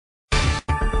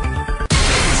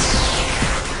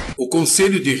O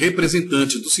Conselho de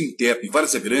Representantes do Sintep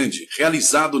Várzea Grande,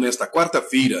 realizado nesta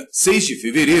quarta-feira, 6 de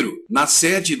fevereiro, na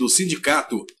sede do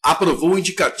sindicato, aprovou o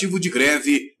indicativo de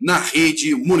greve na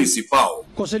rede municipal.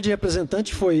 O Conselho de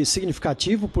Representantes foi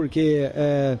significativo porque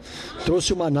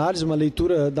trouxe uma análise, uma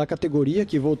leitura da categoria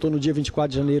que voltou no dia 24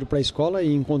 de janeiro para a escola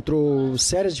e encontrou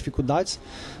sérias dificuldades.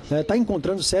 Está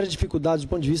encontrando sérias dificuldades do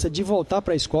ponto de vista de voltar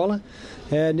para a escola.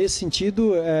 Nesse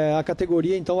sentido, a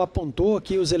categoria então apontou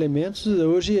aqui os elementos,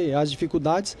 hoje as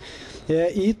dificuldades,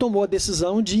 e tomou a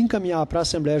decisão de encaminhar para a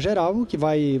Assembleia Geral, que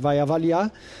vai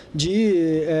avaliar, de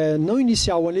não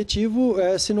iniciar o ano letivo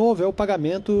se não houver o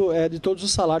pagamento de todos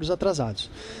os salários atrasados.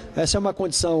 Essa é uma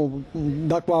condição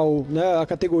da qual a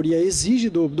categoria exige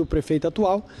do prefeito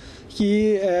atual,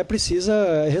 que precisa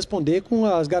responder com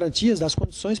as garantias das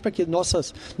condições para que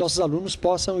nossos alunos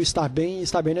possam estar bem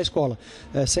na escola.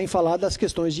 Sem falar das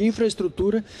questões de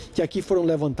infraestrutura que aqui foram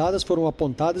levantadas, foram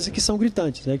apontadas e que são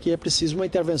gritantes, que é preciso uma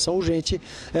intervenção urgente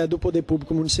do Poder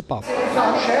Público Municipal.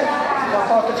 Carro-chefe da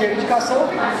falta de reivindicação,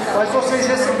 mas vocês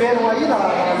receberam aí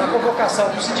na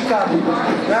convocação do sindicato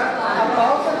a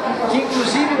pauta, que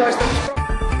inclusive nós estamos